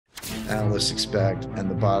analysts expect, and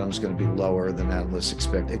the bottom is going to be lower than analysts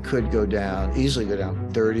expect. It could go down, easily go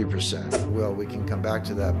down 30%. Well, we can come back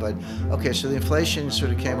to that. But okay, so the inflation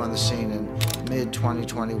sort of came on the scene in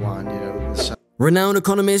mid-2021, Renowned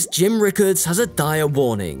economist Jim Rickards has a dire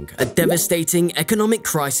warning: a devastating economic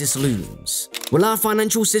crisis looms. Will our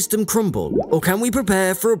financial system crumble, or can we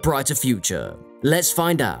prepare for a brighter future? Let's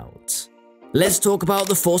find out. Let's talk about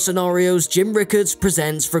the 4 scenarios Jim Rickards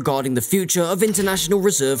presents regarding the future of international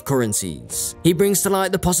reserve currencies. He brings to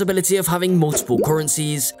light the possibility of having multiple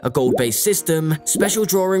currencies, a gold-based system, special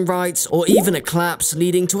drawing rights, or even a collapse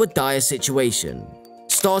leading to a dire situation.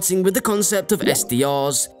 Starting with the concept of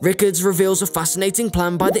SDRs, Rickards reveals a fascinating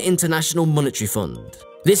plan by the International Monetary Fund.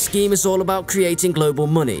 This scheme is all about creating global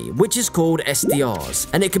money, which is called SDRs,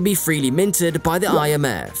 and it can be freely minted by the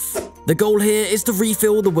IMF. The goal here is to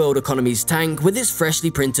refill the world economy's tank with its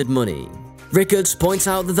freshly printed money. Rickards points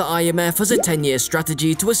out that the IMF has a 10-year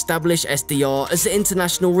strategy to establish SDR as the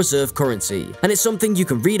international reserve currency, and it's something you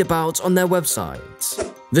can read about on their website.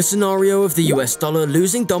 The scenario of the US dollar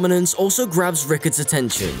losing dominance also grabs Rickards'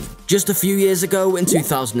 attention. Just a few years ago, in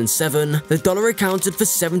 2007, the dollar accounted for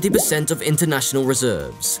 70% of international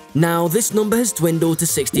reserves. Now, this number has dwindled to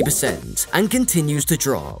 60% and continues to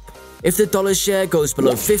drop. If the dollar's share goes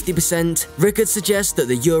below 50%, Rickards suggests that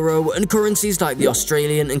the euro and currencies like the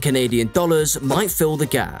Australian and Canadian dollars might fill the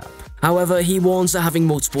gap. However, he warns that having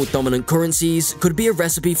multiple dominant currencies could be a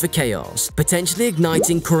recipe for chaos, potentially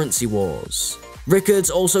igniting currency wars. Rickards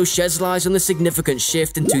also sheds light on the significant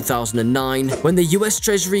shift in 2009 when the US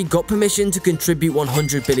Treasury got permission to contribute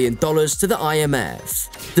 $100 billion to the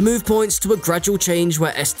IMF. The move points to a gradual change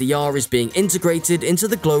where SDR is being integrated into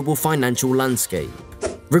the global financial landscape.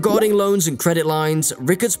 Regarding loans and credit lines,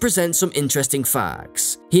 Rickards presents some interesting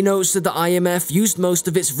facts. He notes that the IMF used most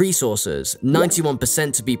of its resources,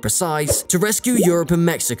 91% to be precise, to rescue Europe and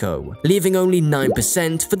Mexico, leaving only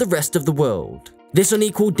 9% for the rest of the world. This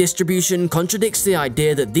unequal distribution contradicts the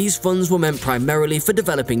idea that these funds were meant primarily for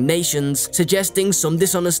developing nations, suggesting some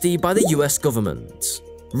dishonesty by the US government.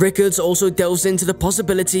 Rickards also delves into the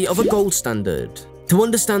possibility of a gold standard. To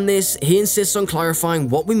understand this, he insists on clarifying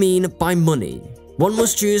what we mean by money. One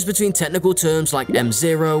must choose between technical terms like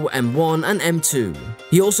M0, M1, and M2.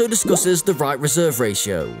 He also discusses the right reserve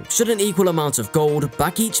ratio. Should an equal amount of gold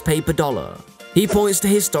back each paper dollar? He points to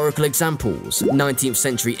historical examples, 19th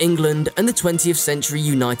century England and the 20th century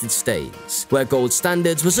United States, where gold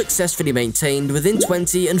standards were successfully maintained within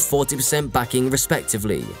 20 and 40% backing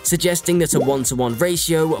respectively, suggesting that a 1-to-1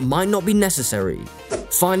 ratio might not be necessary.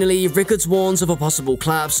 Finally, Rickards warns of a possible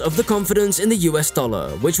collapse of the confidence in the US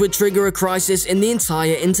dollar, which would trigger a crisis in the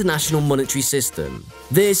entire international monetary system.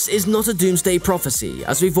 This is not a doomsday prophecy,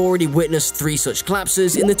 as we've already witnessed 3 such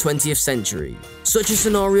collapses in the 20th century. Such a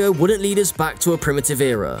scenario wouldn't lead us back to a primitive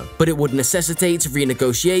era, but it would necessitate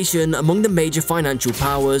renegotiation among the major financial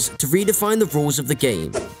powers to redefine the rules of the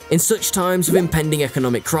game. In such times of impending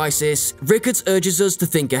economic crisis, Rickards urges us to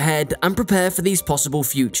think ahead and prepare for these possible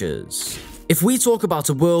futures. If we talk about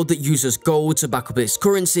a world that uses gold to back up its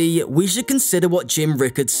currency, we should consider what Jim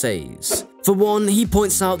Rickards says. For one, he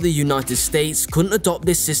points out the United States couldn't adopt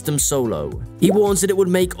this system solo. He warns that it would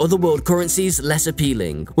make other world currencies less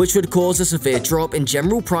appealing, which would cause a severe drop in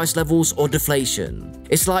general price levels or deflation.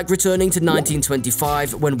 It's like returning to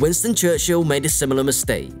 1925 when Winston Churchill made a similar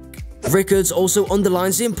mistake. Rickards also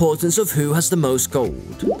underlines the importance of who has the most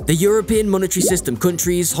gold. The European monetary system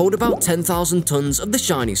countries hold about 10,000 tons of the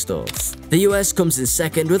shiny stuff. The US comes in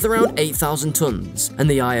second with around 8,000 tons, and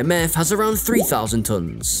the IMF has around 3,000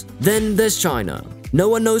 tons. Then there's China. No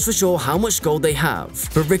one knows for sure how much gold they have,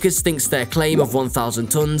 but Rickards thinks their claim of 1,000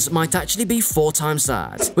 tons might actually be 4 times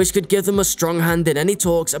that, which could give them a strong hand in any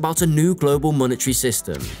talks about a new global monetary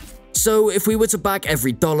system. So, if we were to back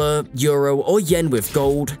every dollar, euro, or yen with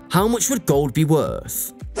gold, how much would gold be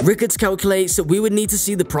worth? Rickards calculates that we would need to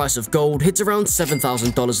see the price of gold hit around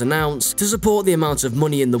 $7,000 an ounce to support the amount of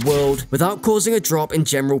money in the world without causing a drop in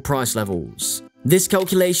general price levels. This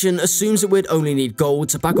calculation assumes that we'd only need gold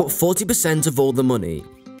to back up 40% of all the money.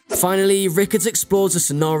 Finally, Rickards explores a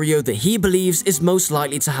scenario that he believes is most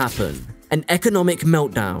likely to happen: an economic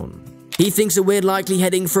meltdown. He thinks that we're likely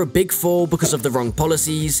heading for a big fall because of the wrong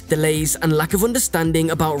policies, delays, and lack of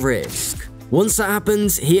understanding about risk. Once that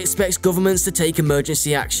happens, he expects governments to take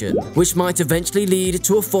emergency action, which might eventually lead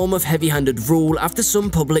to a form of heavy-handed rule after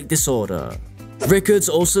some public disorder. Rickards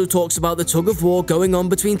also talks about the tug-of-war going on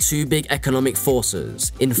between 2 big economic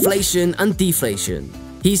forces, inflation and deflation.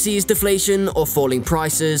 He sees deflation, or falling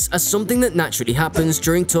prices, as something that naturally happens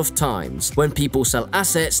during tough times, when people sell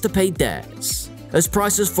assets to pay debts. As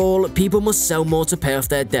prices fall, people must sell more to pay off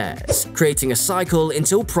their debts, creating a cycle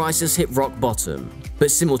until prices hit rock bottom.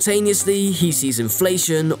 But simultaneously, he sees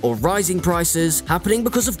inflation or rising prices happening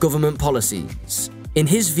because of government policies. In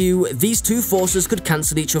his view, these two forces could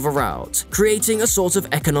cancel each other out, creating a sort of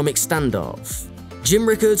economic standoff. Jim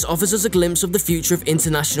Rickards offers us a glimpse of the future of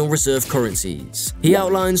international reserve currencies. He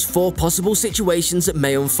outlines 4 possible situations that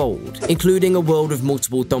may unfold, including a world with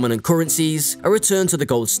multiple dominant currencies, a return to the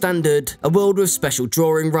gold standard, a world with special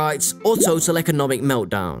drawing rights, or total economic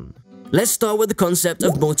meltdown. Let's start with the concept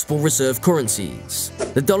of multiple reserve currencies.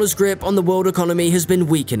 The dollar's grip on the world economy has been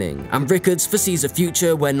weakening, and Rickards foresees a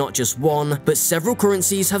future where not just one, but several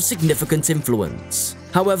currencies have significant influence.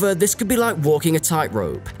 However, this could be like walking a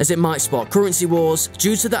tightrope, as it might spark currency wars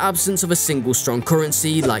due to the absence of a single strong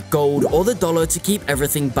currency like gold or the dollar to keep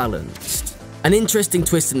everything balanced. An interesting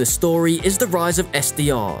twist in the story is the rise of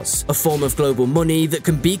SDRs, a form of global money that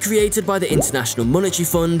can be created by the International Monetary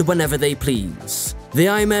Fund whenever they please. The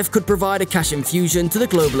IMF could provide a cash infusion to the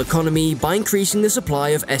global economy by increasing the supply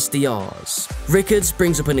of SDRs. Rickards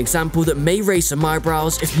brings up an example that may raise some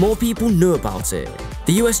eyebrows if more people knew about it.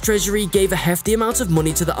 The US Treasury gave a hefty amount of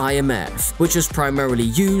money to the IMF, which was primarily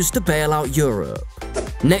used to bail out Europe.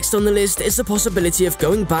 Next on the list is the possibility of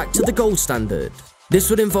going back to the gold standard. This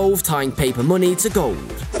would involve tying paper money to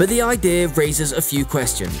gold, but the idea raises a few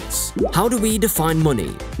questions. How do we define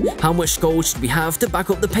money? How much gold should we have to back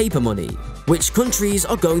up the paper money? Which countries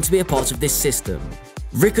are going to be a part of this system?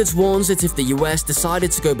 Rickards warns that if the US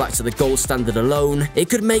decided to go back to the gold standard alone, it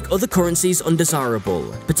could make other currencies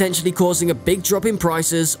undesirable, potentially causing a big drop in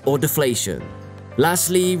prices or deflation.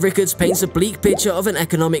 Lastly, Rickards paints a bleak picture of an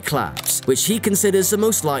economic collapse, which he considers the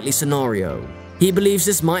most likely scenario. He believes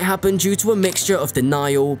this might happen due to a mixture of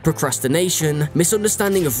denial, procrastination,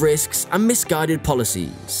 misunderstanding of risks, and misguided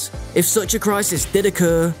policies. If such a crisis did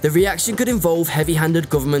occur, the reaction could involve heavy-handed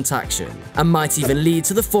government action, and might even lead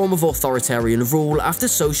to the form of authoritarian rule after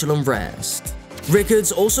social unrest.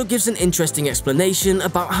 Rickards also gives an interesting explanation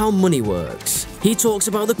about how money works. He talks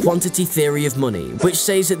about the quantity theory of money, which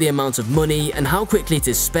says that the amount of money and how quickly it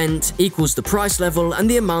is spent equals the price level and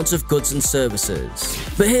the amount of goods and services.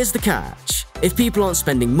 But here's the catch. If people aren't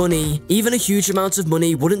spending money, even a huge amount of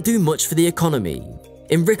money wouldn't do much for the economy.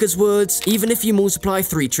 In Rickards' words, even if you multiply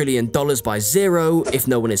 $3 trillion by 0, if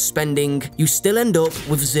no one is spending, you still end up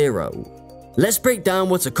with 0. Let's break down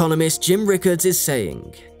what economist Jim Rickards is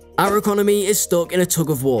saying. Our economy is stuck in a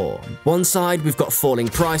tug-of-war. One side, we've got falling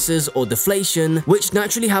prices or deflation, which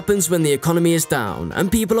naturally happens when the economy is down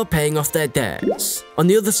and people are paying off their debts. On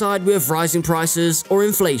the other side, we have rising prices or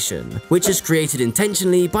inflation, which is created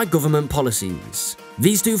intentionally by government policies.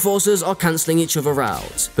 These two forces are cancelling each other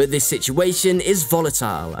out, but this situation is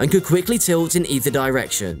volatile and could quickly tilt in either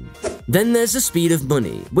direction. Then there's the speed of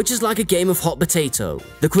money, which is like a game of hot potato.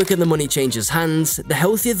 The quicker the money changes hands, the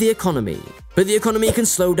healthier the economy. But the economy can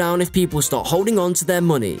slow down if people start holding on to their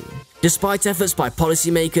money. Despite efforts by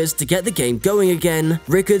policymakers to get the game going again,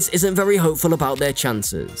 Rickards isn't very hopeful about their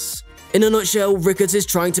chances. In a nutshell, Rickards is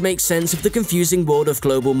trying to make sense of the confusing world of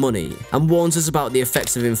global money and warns us about the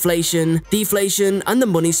effects of inflation, deflation, and the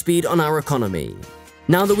money speed on our economy.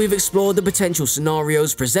 Now that we've explored the potential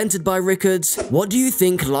scenarios presented by Rickards, what do you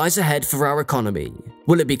think lies ahead for our economy?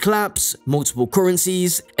 Will it be collapse, multiple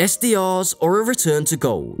currencies, SDRs, or a return to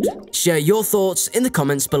gold? Share your thoughts in the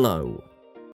comments below.